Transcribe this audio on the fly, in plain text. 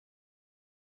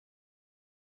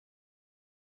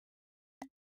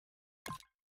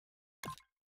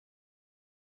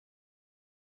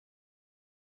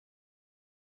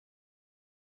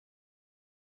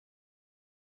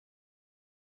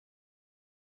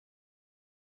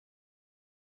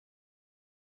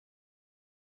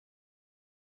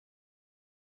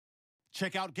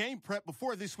Check out Game Prep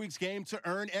before this week's game to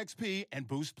earn XP and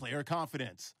boost player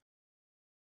confidence.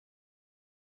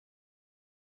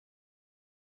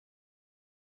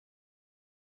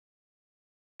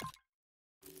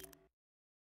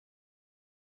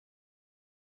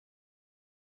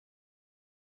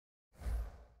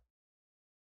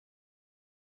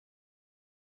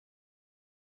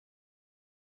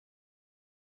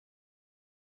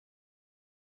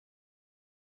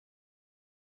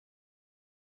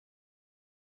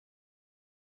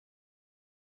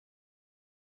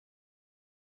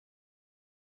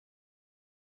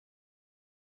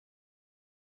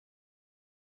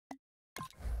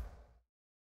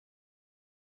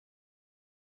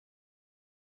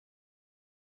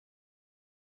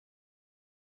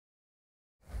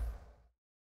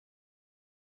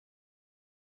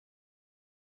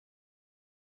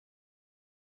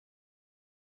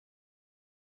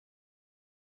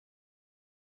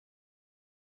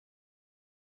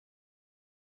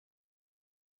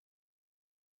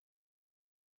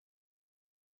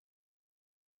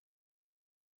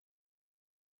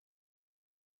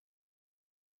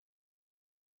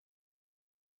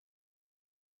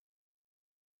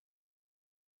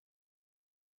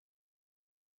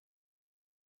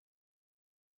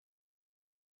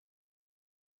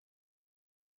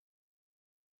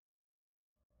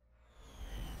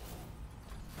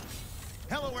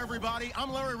 Hello, everybody.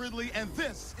 I'm Larry Ridley, and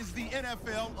this is the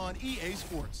NFL on EA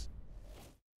Sports.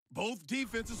 Both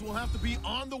defenses will have to be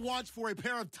on the watch for a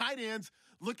pair of tight ends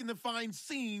looking to find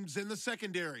seams in the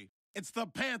secondary. It's the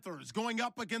Panthers going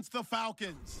up against the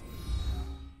Falcons.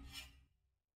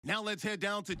 Now let's head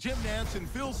down to Jim Nantz and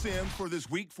Phil Simms for this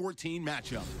Week 14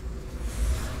 matchup.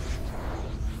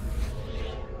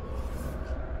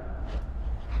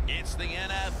 It's the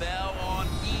NFL on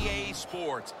EA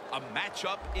Sports, a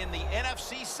matchup in the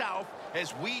NFC South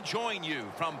as we join you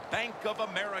from Bank of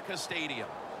America Stadium.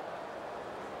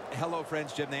 Hello,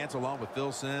 friends. Jim Nantz along with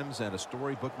Phil Simms, and a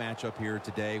storybook matchup here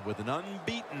today with an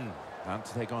unbeaten time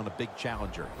to take on a big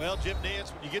challenger. Well, Jim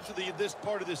Nantz, when you get to this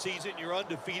part of the season, you're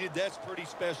undefeated. That's pretty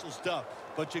special stuff.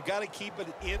 But you got to keep it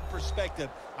in perspective.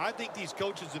 I think these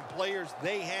coaches and players,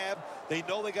 they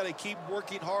know they got to keep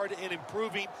working hard and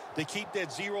improving to keep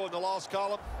that zero in the loss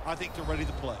column. I think they're ready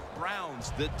to play.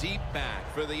 Browns, the deep back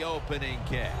for the opening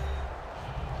kick.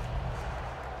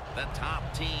 The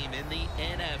top team in the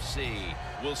NFC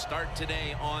will start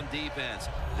today on defense.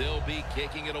 They'll be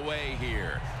kicking it away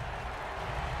here.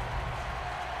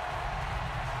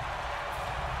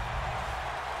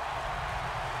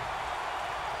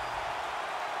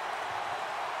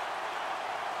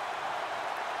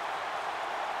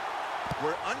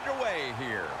 We're underway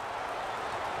here.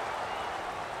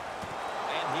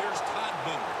 And here's Todd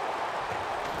Boomer.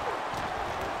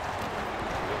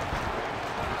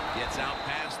 Gets out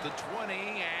past the 20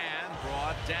 and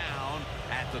brought down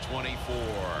at the 24.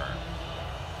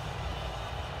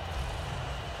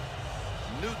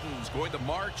 Newton's going to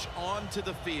march onto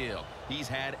the field. He's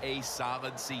had a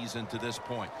solid season to this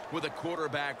point with a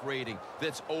quarterback rating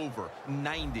that's over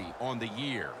 90 on the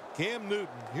year. Cam Newton,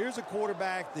 here's a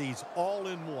quarterback that he's all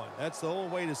in one. That's the only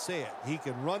way to say it. He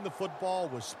can run the football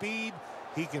with speed.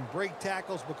 He can break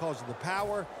tackles because of the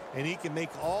power, and he can make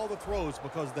all the throws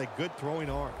because of that good throwing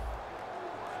arm.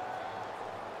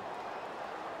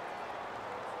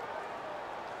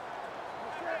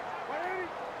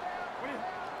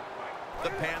 The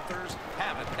Panthers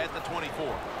have it at the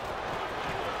 24.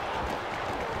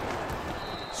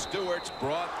 Stewart's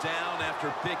brought down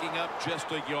after picking up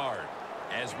just a yard.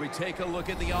 As we take a look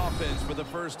at the offense for the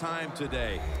first time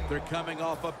today, they're coming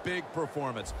off a big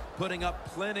performance, putting up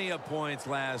plenty of points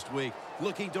last week,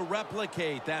 looking to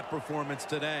replicate that performance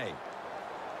today.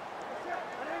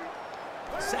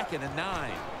 2nd and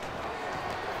 9.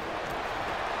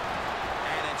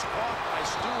 And it's caught by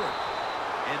Stewart.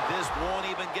 And this won't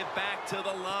even get back to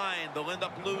the line. They'll end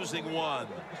up losing one.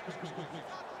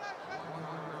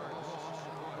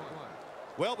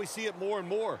 Well, we see it more and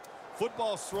more.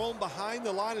 Football's thrown behind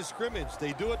the line of scrimmage.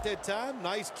 They do it that time.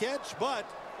 Nice catch, but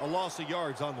a loss of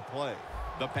yards on the play.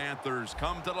 The Panthers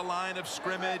come to the line of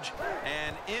scrimmage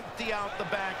and empty out the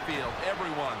backfield.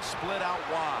 Everyone split out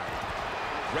wide.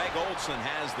 Greg Olsen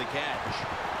has the catch.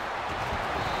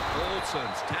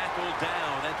 Olsen's tackled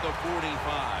down at the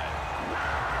 45.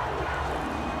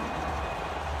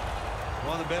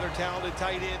 One of the better talented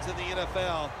tight ends in the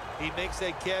NFL. He makes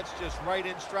that catch just right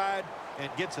in stride and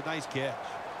gets a nice catch.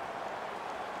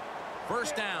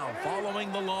 First down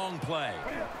following the long play.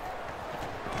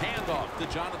 Handoff to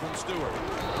Jonathan Stewart.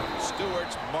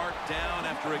 Stewart's marked down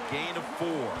after a gain of 4.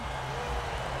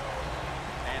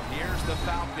 And Here's the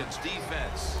Falcons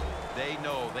defense. They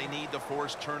know they need to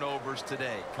force turnovers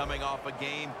today, coming off a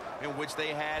game in which they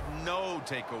had no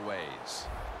takeaways.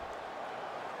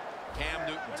 Cam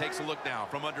Newton takes a look now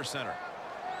from under center.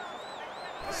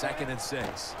 2nd and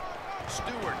 6.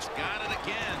 Stewart's got it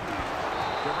again.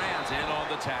 Durant's in on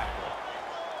the tackle.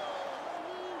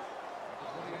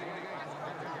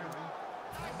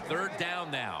 3rd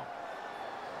down now.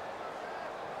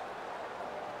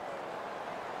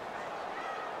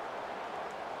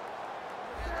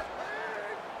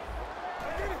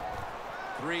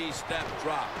 Three-step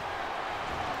drop.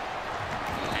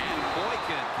 And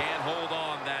Boykin can't hold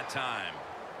on that time.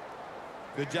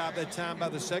 Good job that time by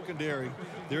the secondary.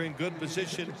 They're in good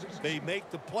position. They make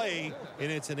the play,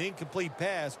 and it's an incomplete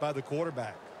pass by the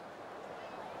quarterback.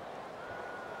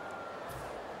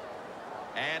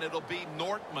 And it'll be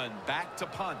Nortman back to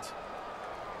punt.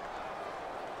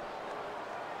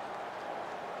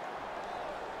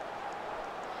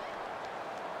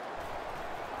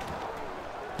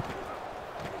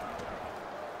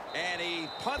 And he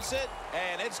punts it,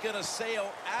 and it's going to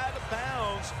sail out of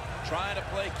bounds, trying to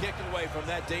play kick away from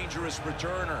that dangerous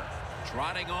returner.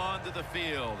 Trotting on to the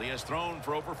field. He has thrown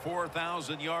for over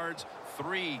 4,000 yards,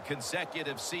 3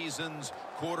 consecutive seasons.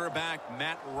 Quarterback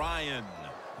Matt Ryan.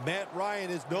 Matt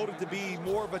Ryan is noted to be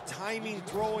more of a timing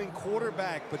throwing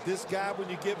quarterback, but this guy, when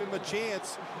you give him a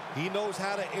chance, he knows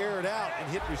how to air it out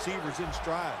and hit receivers in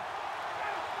stride.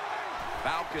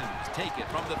 Falcons take it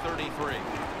from the 33.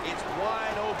 It's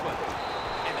wide open,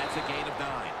 and that's a gain of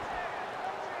 9.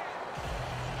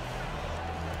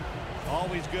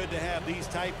 Always good to have these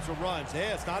types of runs.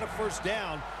 Yeah, it's not a first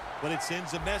down, but it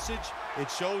sends a message. It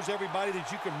shows everybody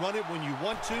that you can run it when you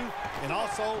want to, and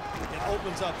also it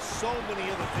opens up so many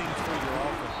other things for your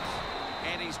offense.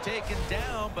 And he's taken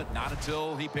down, but not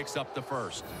until he picks up the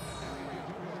 1st.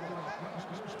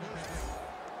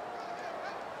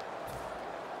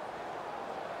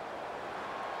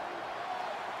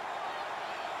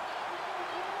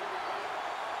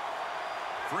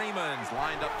 Freeman's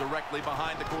lined up directly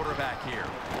behind the quarterback here.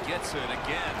 Gets it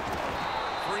again.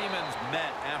 Freeman's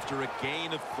met after a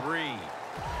gain of 3.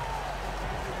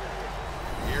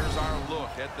 Here's our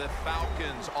look at the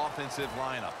Falcons' offensive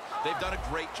lineup. They've done a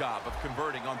great job of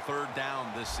converting on 3rd down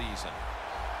this season.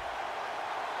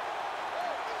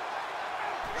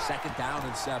 2nd down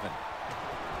and 7.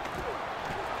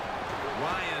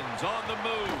 Ryan's on the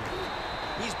move.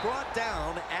 He's brought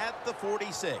down at the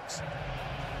 46.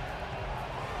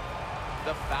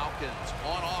 The Falcons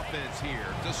on offense here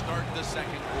to start the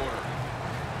 2nd quarter.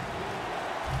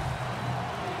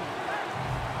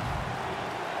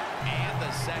 And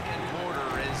the 2nd quarter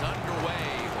is underway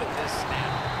with this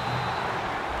snap.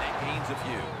 That gains a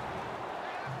few.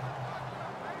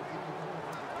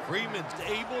 Freeman's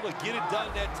able to get it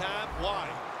done that time. Why?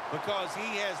 Because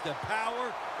he has the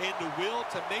power and the will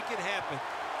to make it happen.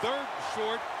 3rd and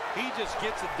short, he just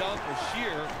gets it done with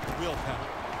sheer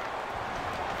willpower.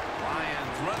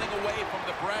 Ryan's running away from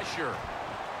the pressure.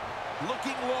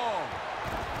 Looking long.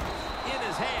 In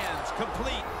his hands,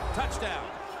 complete. Touchdown.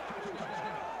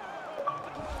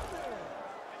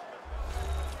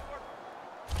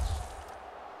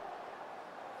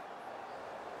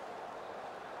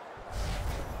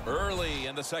 Early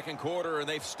in the 2nd quarter, and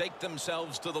they've staked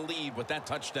themselves to the lead with that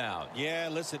touchdown. Yeah,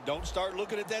 listen, don't start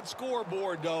looking at that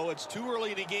scoreboard, though. It's too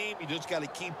early in the game. You just got to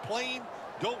keep playing.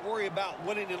 Don't worry about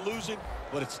winning and losing,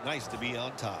 but it's nice to be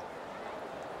on top.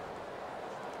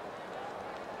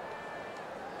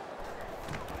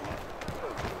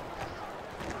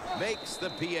 Makes the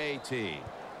PAT.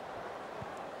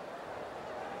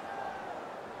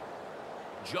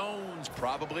 Jones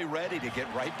probably ready to get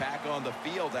right back on the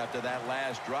field after that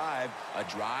last drive, a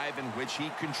drive in which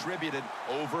he contributed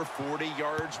over 40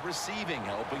 yards receiving,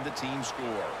 helping the team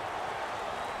score.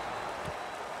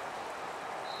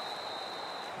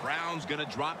 Brown's going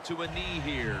to drop to a knee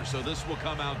here, so this will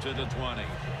come out to the 20.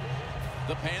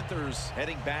 The Panthers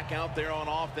heading back out there on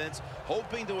offense,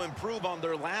 hoping to improve on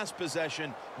their last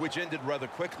possession, which ended rather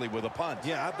quickly with a punt.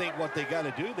 Yeah, I think what they got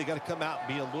to do, they got to come out and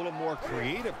be a little more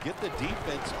creative, get the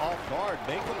defense off guard,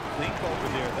 make them think over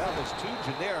there. That was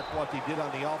too generic what they did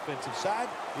on the offensive side.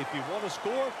 If you want to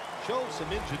score, show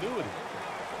some ingenuity.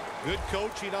 Good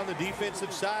coaching on the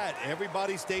defensive side.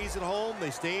 Everybody stays at home,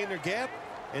 they stay in their gap,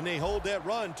 and they hold that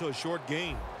run to a short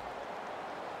gain.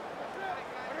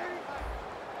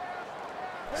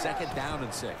 2nd down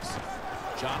and 6.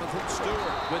 Jonathan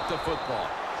Stewart with the football.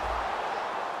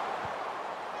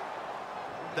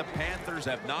 The Panthers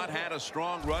have not had a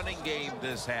strong running game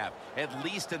this half, at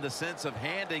least in the sense of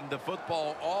handing the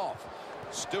football off.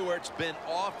 Stewart's been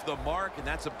off the mark, and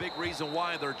that's a big reason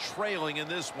why they're trailing in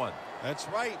this one. That's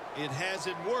right. It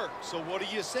hasn't worked. So what do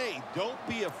you say? Don't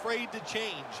be afraid to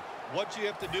change. What you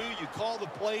have to do, you call the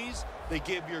plays. They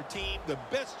give your team the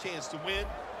best chance to win,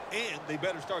 and they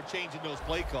better start changing those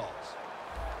play calls.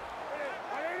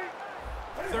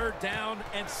 3rd down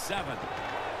and 7.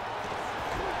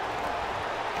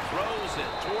 Throws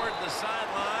it toward the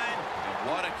sideline, and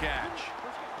what a catch.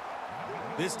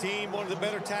 This team, one of the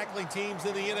better tackling teams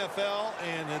in the NFL,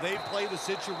 and they play the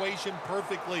situation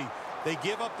perfectly. They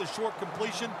give up the short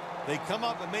completion. They come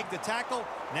up and make the tackle.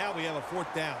 Now we have a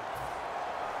 4th down.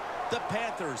 The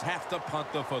Panthers have to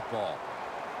punt the football.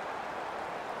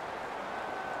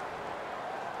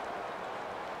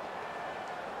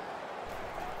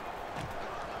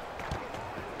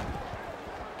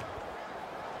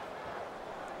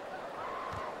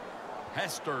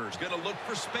 Hester's going to look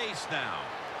for space now.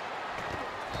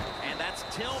 And that's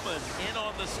Tillman in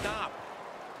on the stop.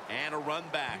 And a run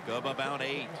back of about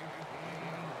 8.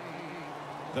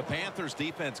 The Panthers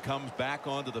defense comes back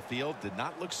onto the field. Did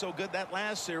not look so good that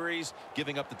last series,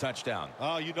 giving up the touchdown.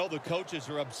 Oh, you know the coaches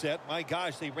are upset. My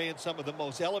gosh, they ran some of the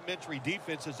most elementary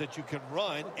defenses that you can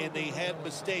run, and they had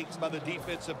mistakes by the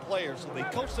defensive players. So they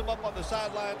coached them up on the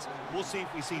sidelines. We'll see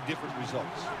if we see different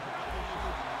results.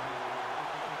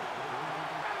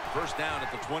 1st down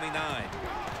at the 29.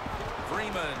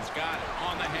 Freeman's got it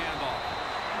on the handoff.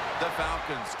 The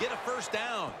Falcons get a 1st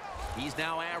down. He's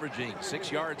now averaging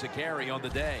 6 yards a carry on the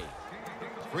day.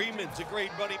 Freeman's a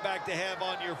great running back to have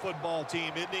on your football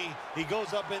team, isn't he? He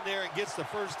goes up in there and gets the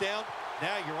 1st down.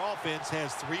 Now your offense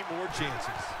has 3 more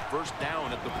chances. 1st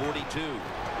down at the 42.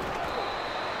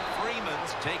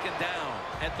 Freeman's taken down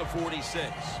at the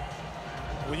 46.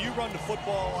 When you run the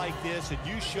football like this and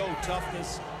you show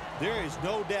toughness, there is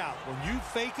no doubt when you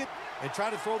fake it and try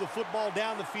to throw the football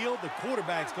down the field, the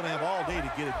quarterback's going to have all day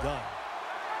to get it done.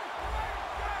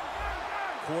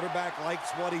 Quarterback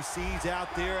likes what he sees out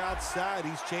there outside.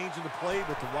 He's changing the play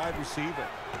with the wide receiver.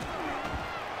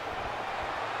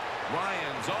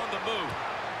 Ryan's on the move.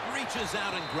 Reaches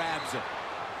out and grabs him.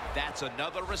 That's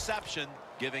another reception,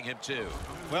 giving him 2.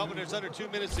 Well, when there's under 2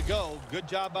 minutes to go, good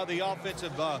job by the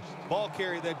offensive ball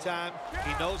carrier that time.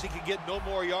 He knows he can get no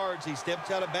more yards. He steps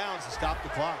out of bounds to stop the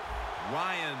clock.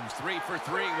 Ryan's 3 for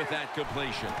 3 with that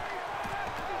completion.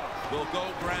 Will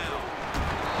go ground.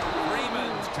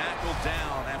 Freeman's tackled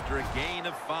down after a gain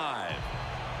of 5.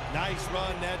 Nice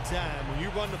run that time. When you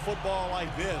run the football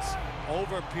like this,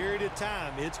 over a period of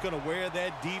time, it's going to wear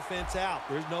that defense out.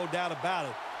 There's no doubt about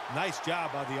it. Nice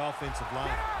job by the offensive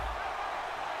line.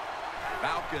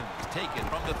 Falcons take it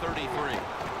from the 33. And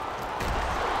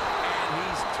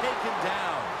he's taken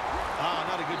down.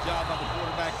 Not a good job by the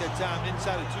quarterback that time.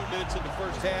 Inside of 2 minutes in the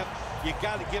 1st half, you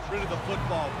got to get rid of the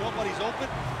football. If nobody's open,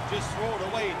 just throw it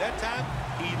away. That time,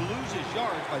 he loses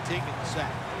yards by taking the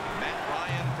sack. Matt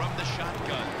Ryan from the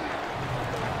shotgun.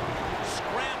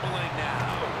 Scrambling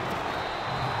now.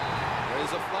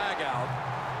 There's a flag out.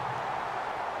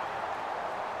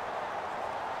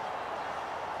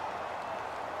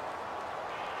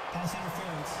 Pass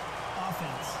interference.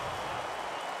 Offense.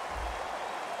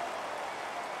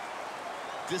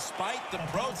 Despite the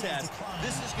protest,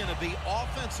 this is going to be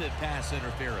offensive pass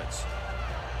interference.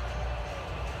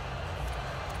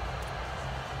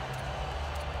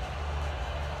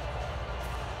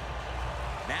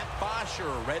 Matt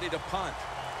Bosher ready to punt.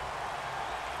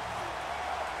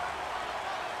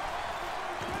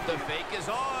 The fake is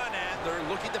on, and they're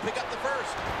looking to pick up the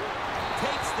 1st.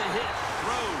 Takes the hit,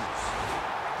 throws.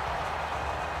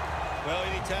 Well,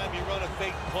 anytime you run a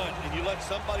fake punt and you let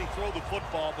somebody throw the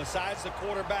football besides the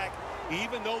quarterback,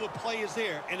 even though the play is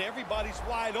there and everybody's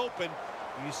wide open,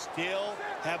 you still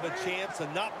have a chance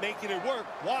of not making it work.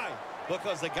 Why?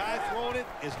 Because the guy throwing it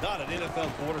is not an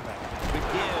NFL quarterback. The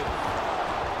give.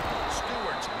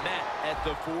 Stewart's met at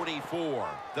the 44.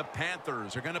 The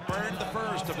Panthers are going to burn the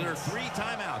 1st of their 3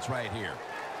 timeouts right here.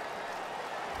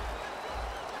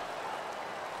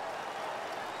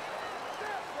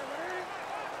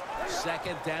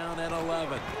 Second down and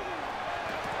 11.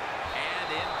 And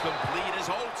incomplete as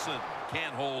Olsen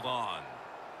can't hold on.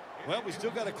 Well, we still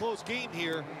got a close game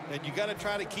here, and you got to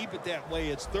try to keep it that way.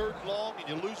 It's 3rd and long, and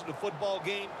you're losing the football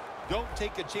game. Don't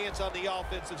take a chance on the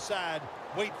offensive side.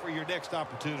 Wait for your next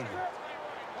opportunity.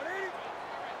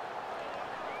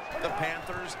 The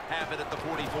Panthers have it at the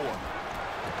 44.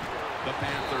 The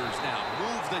Panthers now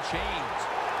move the chains.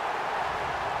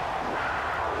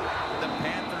 The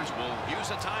Panthers will use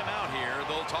a timeout here.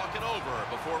 They'll talk it over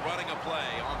before running a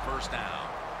play on 1st down.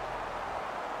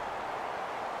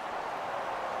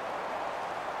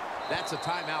 That's a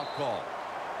timeout call.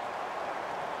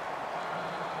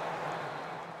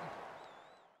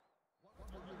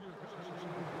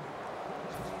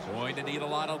 Going to need a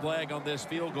lot of leg on this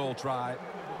field goal try.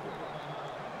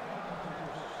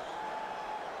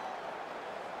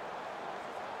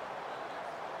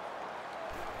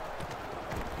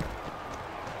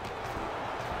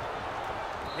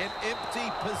 An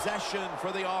empty possession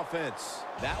for the offense.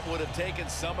 That would have taken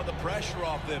some of the pressure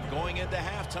off them going into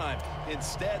halftime.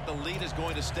 Instead, the lead is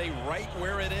going to stay right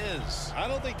where it is. I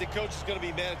don't think the coach is going to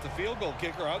be mad at the field goal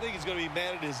kicker. I think he's going to be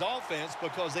mad at his offense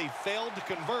because they failed to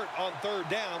convert on third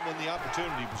down when the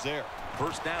opportunity was there.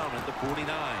 First down at the 49.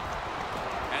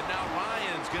 And now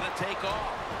Ryan's going to take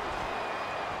off.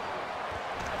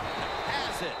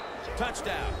 Has it.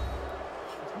 Touchdown.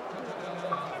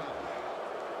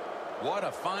 What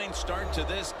a fine start to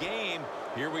this game.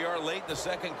 Here we are late in the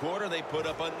second quarter. They put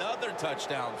up another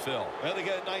touchdown, Phil. Well, they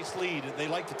got a nice lead. They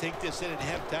like to take this in at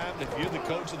halftime. And if you're the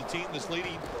coach of the team that's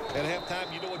leading at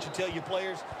halftime, you know what you tell your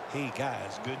players? Hey,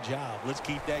 guys, good job. Let's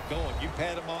keep that going. You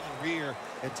pat them on the rear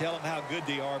and tell them how good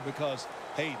they are because,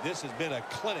 hey, this has been a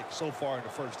clinic so far in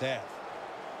the first half.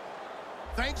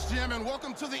 Thanks, Jim, and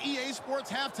welcome to the EA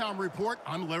Sports Halftime Report.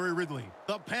 I'm Larry Ridley.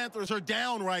 The Panthers are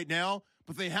down right now,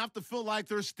 but they have to feel like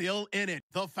they're still in it.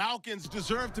 The Falcons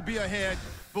deserve to be ahead,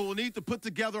 but will need to put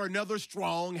together another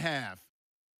strong half.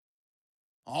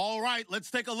 All right, let's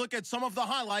take a look at some of the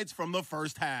highlights from the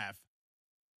first half.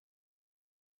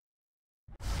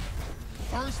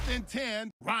 1st and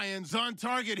 10. Ryan's on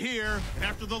target here, and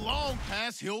after the long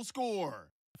pass, he'll score.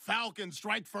 Falcons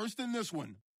strike first in this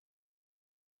one.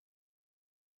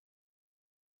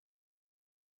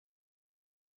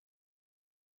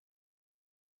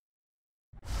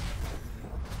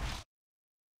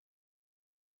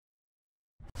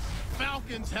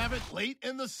 Falcons have it late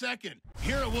in the second.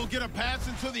 Here we'll get a pass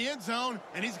into the end zone,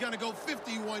 and he's going to go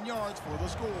 51 yards for the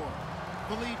score.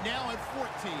 The lead now at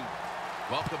 14.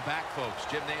 Welcome back, folks.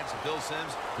 Jim Nance and Bill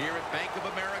Sims here at Bank of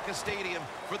America Stadium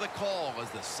for the call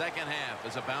as the second half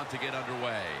is about to get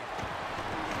underway.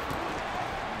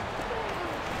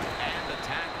 And the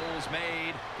tackle's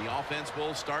made. The offense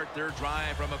will start their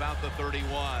drive from about the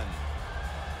 31.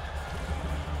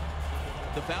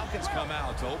 The Falcons come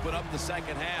out to open up the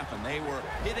second half, and they were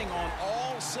hitting on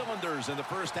all cylinders in the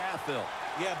first half, Phil.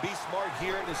 Yeah, be smart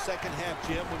here in the second half,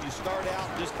 Jim. When you start out,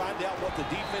 just find out what the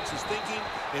defense is thinking,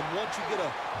 and once you get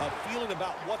a feeling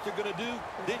about what they're going to do,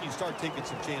 then you start taking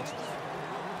some chances.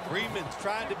 Freeman's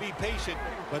trying to be patient,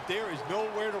 but there is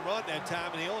nowhere to run that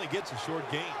time, and he only gets a short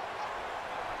gain.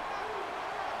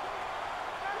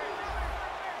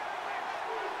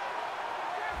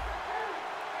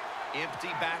 Empty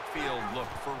backfield look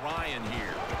for Ryan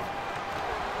here.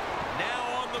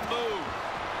 Now on the move.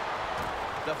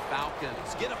 The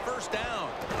Falcons get a first down.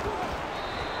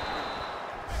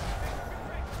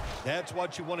 That's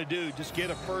what you want to do. Just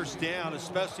get a first down,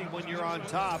 especially when you're on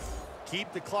top.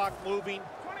 Keep the clock moving.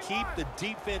 Keep the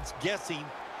defense guessing.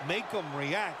 Make them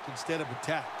react instead of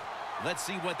attack. Let's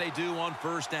see what they do on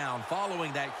first down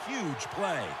following that huge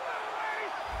play.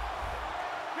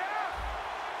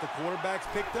 The quarterback's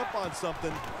picked up on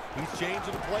something. He's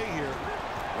changing the play here.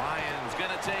 Ryan's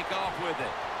going to take off with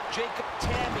it. Jacob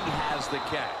Tammy has the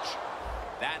catch.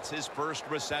 That's his first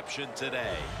reception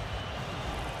today.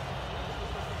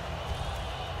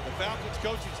 The Falcons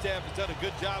coaching staff has done a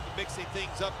good job of mixing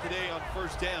things up today on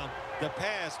first down. The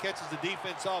pass catches the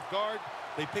defense off guard.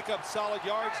 They pick up solid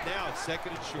yards. Now it's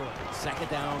second and short. Second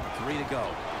down, 3 to go.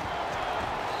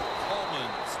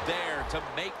 Coleman's there to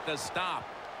make the stop.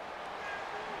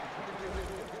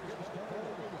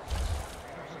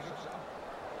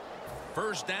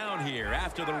 First down here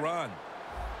after the run.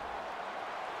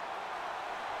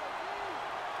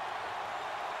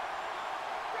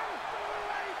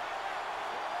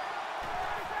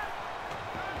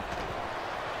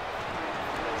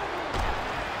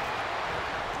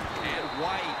 And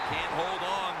White can't hold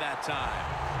on that time.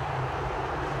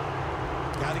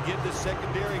 Got to give the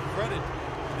secondary credit.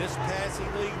 In this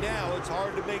passing league now, it's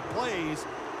hard to make plays,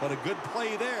 but a good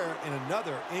play there and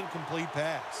another incomplete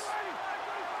pass.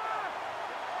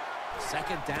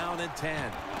 Second down and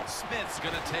 10. Smith's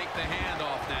going to take the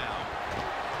handoff now.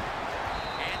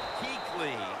 And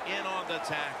Kuechly in on the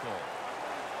tackle.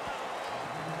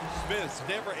 Smith's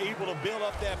never able to build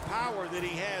up that power that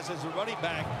he has as a running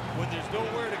back when there's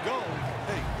nowhere to go.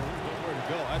 Hey, there's nowhere to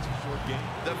go. That's a short game.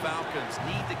 The Falcons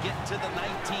need to get to the 19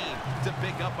 to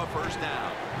pick up a first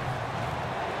down.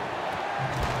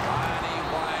 Ronnie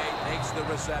White makes the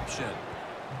reception.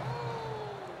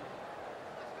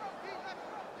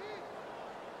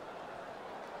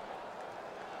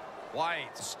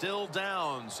 White still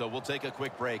down, so we'll take a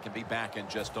quick break and be back in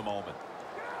just a moment.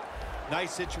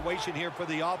 Nice situation here for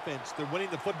the offense. They're winning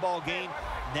the football game.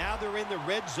 Now they're in the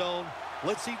red zone.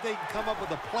 Let's see if they can come up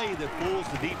with a play that fools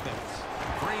the defense.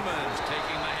 Freeman's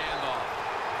taking the handoff.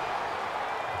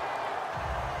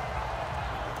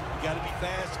 You got to be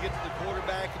fast to get to the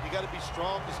quarterback, and you got to be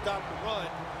strong to stop the run.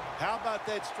 How about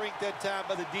that strength that time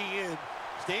by the DN?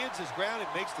 Stands his ground and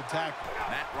makes the tackle.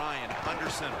 Matt Ryan under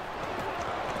center.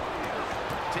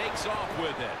 Takes off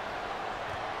with it.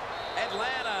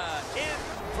 Atlanta in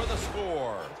for the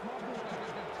score.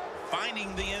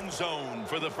 Finding the end zone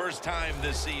for the first time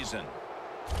this season.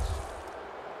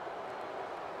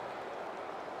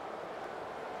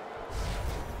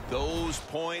 Those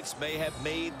points may have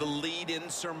made the lead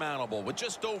insurmountable with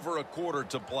just over a quarter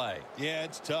to play. Yeah,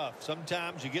 it's tough.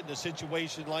 Sometimes you get in a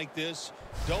situation like this,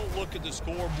 don't look at the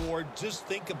scoreboard. Just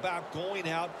think about going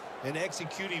out and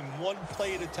executing one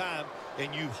play at a time,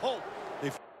 and you hope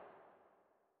if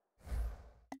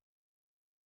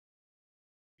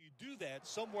you do that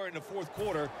somewhere in the fourth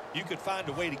quarter, you could find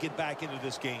a way to get back into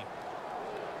this game.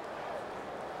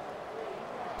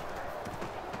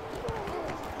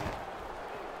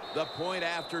 The point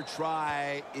after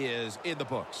try is in the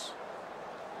books.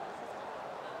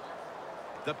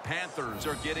 The Panthers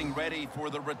are getting ready for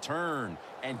the return.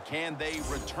 And can they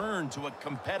return to a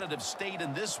competitive state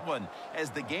in this one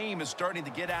as the game is starting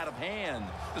to get out of hand?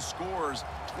 The score's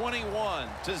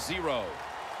 21-0.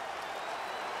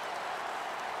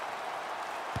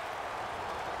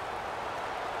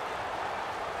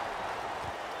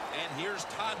 And here's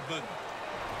Todman.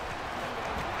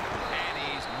 And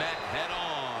he's met head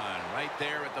on. Right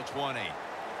there at the 20.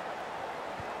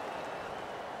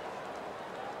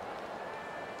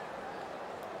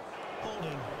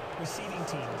 Holding. Receiving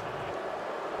team.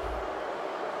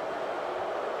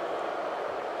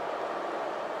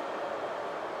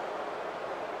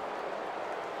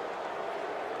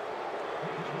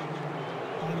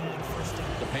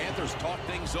 The Panthers talked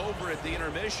things over at the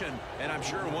intermission, and I'm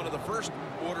sure one of the first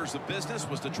orders of business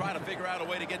was to try to figure out a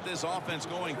way to get this offense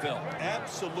going, Phil.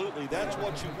 Absolutely. That's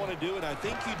what you want to do, and I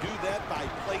think you do that by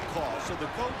play call. So the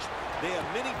coach, they have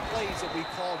many plays that we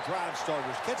call drive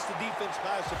starters. Catch the defense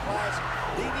by surprise.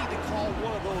 They need to call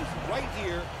one of those right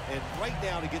here and right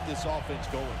now to get this offense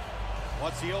going.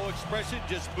 What's the old expression?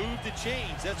 Just move the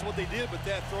chains. That's what they did with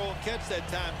that throw and catch that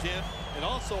time, Tim. And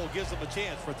also gives them a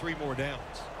chance for 3 more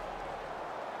downs.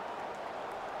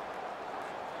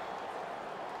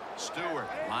 Stewart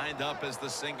lined up as the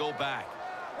single back.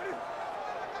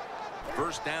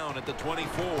 First down at the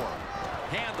 24.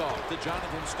 Handoff to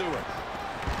Jonathan Stewart.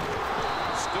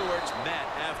 Stewart's met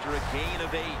after a gain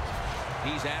of 8.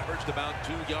 He's averaged about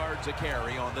 2 yards a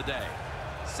carry on the day.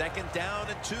 Second down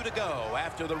and 2 to go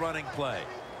after the running play.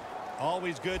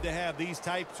 Always good to have these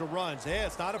types of runs. Yeah,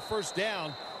 it's not a first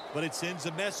down, but it sends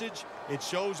a message. It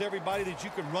shows everybody that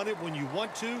you can run it when you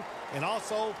want to, and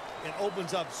also it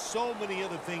opens up so many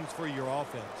other things for your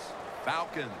offense.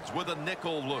 Falcons with a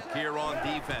nickel look here on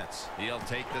defense. He'll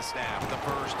take the snap, the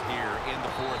first here in the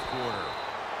fourth quarter.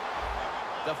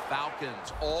 The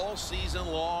Falcons all season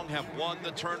long have won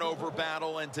the turnover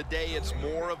battle, and today it's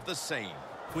more of the same.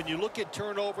 When you look at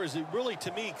turnovers, it really,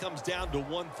 to me, comes down to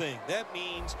one thing. That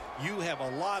means you have a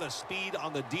lot of speed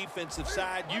on the defensive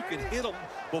side. You can hit them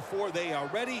before they are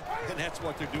ready, and that's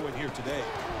what they're doing here today.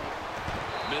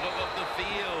 Middle of the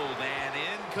field, and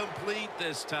incomplete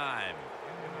this time.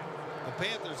 The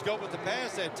Panthers go with the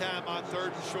pass that time on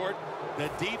 3rd and short. The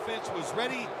defense was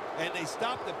ready, and they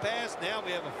stopped the pass. Now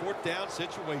we have a 4th down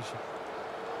situation.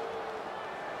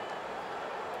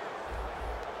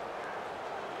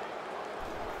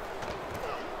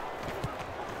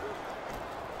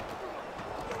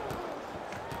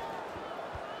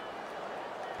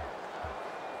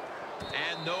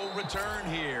 And no return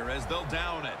here as they'll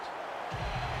down it.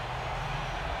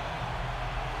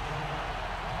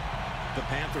 The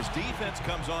Panthers defense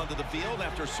comes onto the field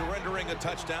after surrendering a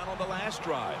touchdown on the last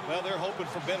drive. Well, they're hoping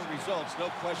for better results. No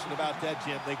question about that,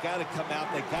 Jim. They got to come out.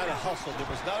 They got to hustle. There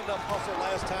was not enough hustle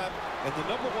last time. And the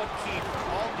 #1 key for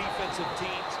all defensive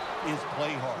teams is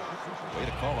play hard. Way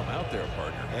to call them out there,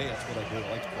 partner. Hey, that's what I do.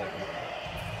 I like to call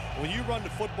them. When you run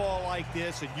the football like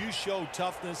this and you show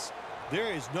toughness,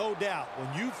 there is no doubt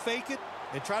when you fake it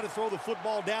and try to throw the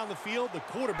football down the field, the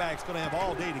quarterback's going to have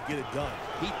all day to get it done.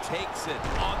 He takes it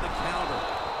on the counter.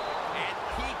 And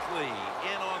Kuechly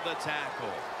in on the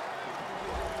tackle.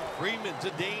 Freeman's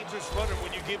a dangerous runner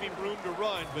when you give him room to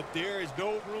run, but there is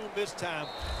no room this time.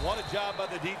 What a job by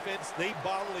the defense. They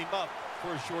bottle him up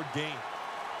for a short gain.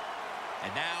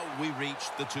 And now we reach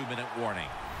the 2-minute warning.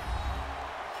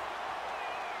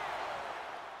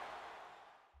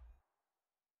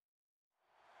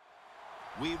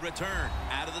 We return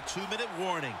out of the 2-minute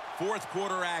warning. Fourth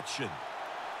quarter action.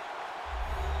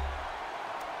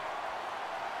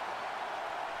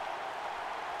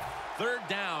 Third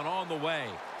down on the way.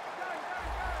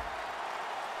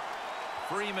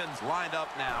 Freeman's lined up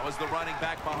now as the running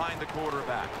back behind the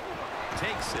quarterback.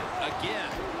 Takes it again.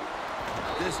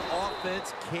 This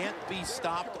offense can't be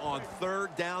stopped on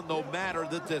third down no matter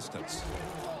the distance.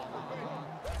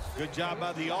 Good job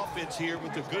by the offense here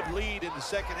with a good lead in the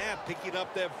second half, picking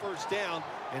up that first down,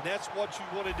 and that's what you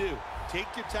want to do. Take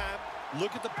your time,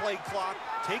 look at the play clock,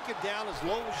 take it down as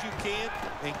low as you can,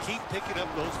 and keep picking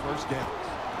up those first downs.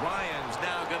 Ryan's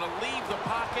now going to leave the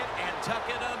pocket and tuck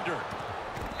it under.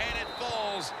 And it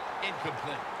falls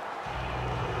incomplete.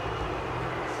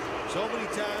 So many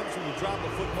times when you drop a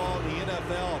football in the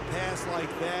NFL, a pass like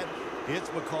that, it's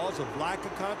because of lack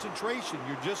of concentration.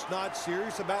 You're just not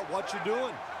serious about what you're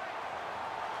doing.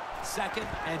 2nd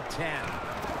and 10.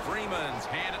 Freeman's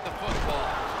handed the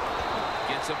football.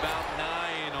 Gets about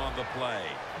 9 on the play.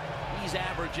 He's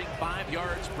averaging 5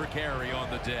 yards per carry on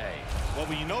the day. Well,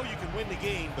 when you know you can win the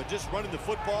game, but just running the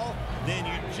football, then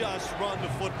you just run the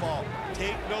football.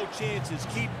 Take no chances.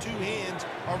 Keep 2 hands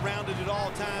around it at all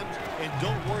times, and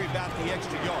don't worry about the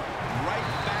extra yard. Right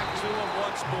back to him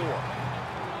once more.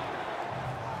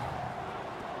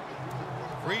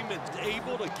 Freeman's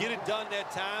able to get it done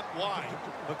that time. Why?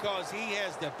 Because he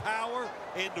has the power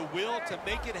and the will to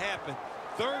make it happen.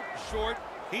 3rd and short,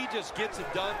 he just gets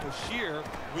it done with sheer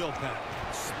willpower.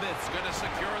 Smith's going to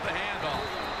secure the handoff.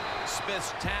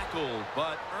 Smith's tackled,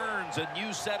 but earns a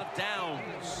new set of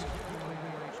downs.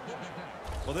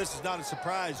 Well, this is not a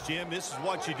surprise, Jim. This is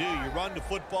what you do. You run the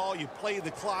football, you play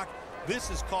the clock.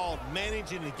 This is called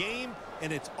managing the game,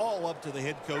 and it's all up to the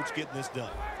head coach getting this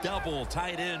done. Double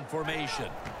tight end formation.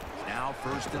 Now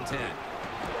 1st and 10.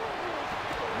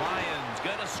 Lions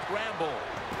going to scramble.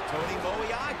 Tony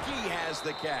Moiaki has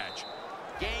the catch.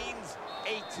 Gains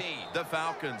 18. The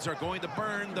Falcons are going to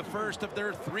burn the first of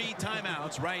their 3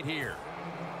 timeouts right here.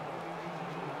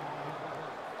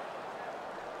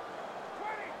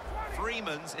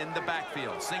 Freeman's in the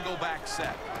backfield. Single back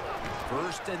set.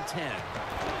 1st and 10.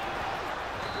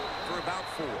 For about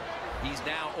 4. He's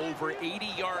now over 80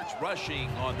 yards rushing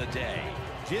on the day.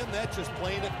 Jim, that's just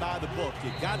playing it by the book.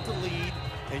 You got the lead,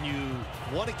 and you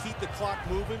want to keep the clock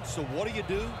moving. So what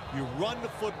do? You run the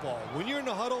football. When you're in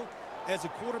the huddle, as a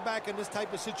quarterback in this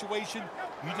type of situation,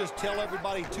 you just tell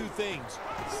everybody 2 things.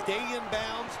 Stay in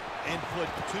bounds and put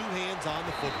 2 hands on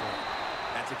the football.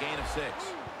 That's a gain of 6.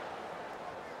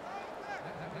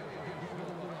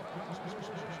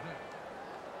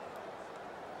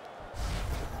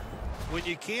 When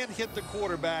you can't hit the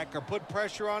quarterback or put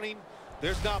pressure on him,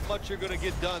 there's not much you're going to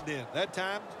get done then. That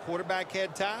time, quarterback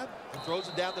had time and throws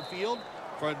it down the field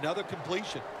for another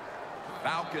completion.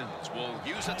 Falcons will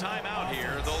use a timeout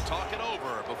here. They'll talk it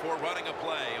over before running a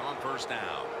play on 1st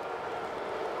down.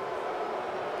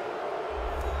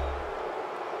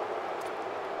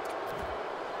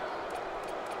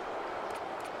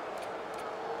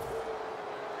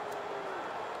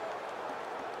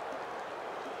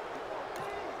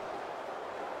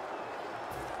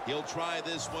 He'll try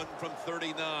this one from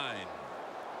 39.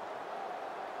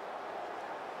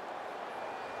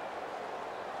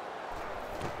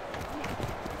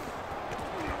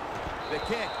 The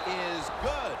kick is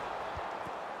good.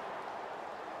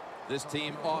 This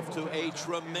team off to a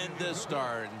tremendous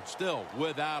start and still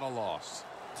without a loss.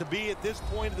 To be at this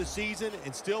point of the season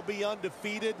and still be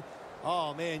undefeated,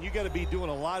 oh man, you got to be doing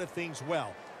a lot of things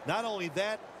well. Not only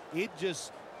that,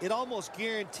 it almost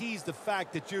guarantees the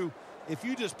fact that if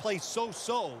you just play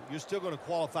so-so, you're still going to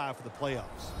qualify for the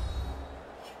playoffs.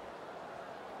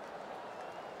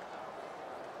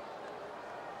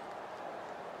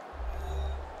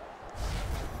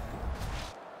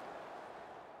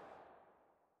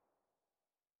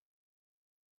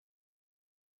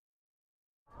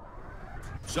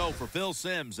 So for Phil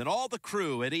Simms and all the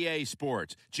crew at EA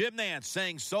Sports, Jim Nantz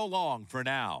saying so long for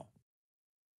now.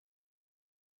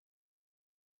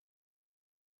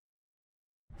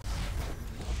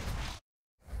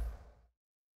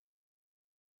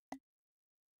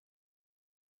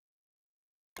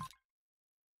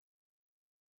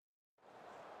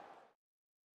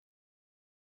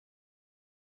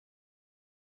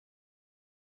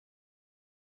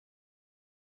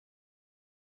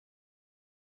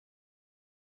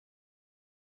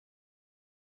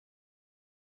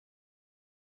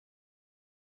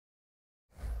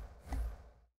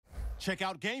 Check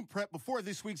out Game Prep before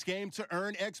this week's game to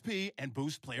earn XP and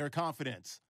boost player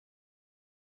confidence.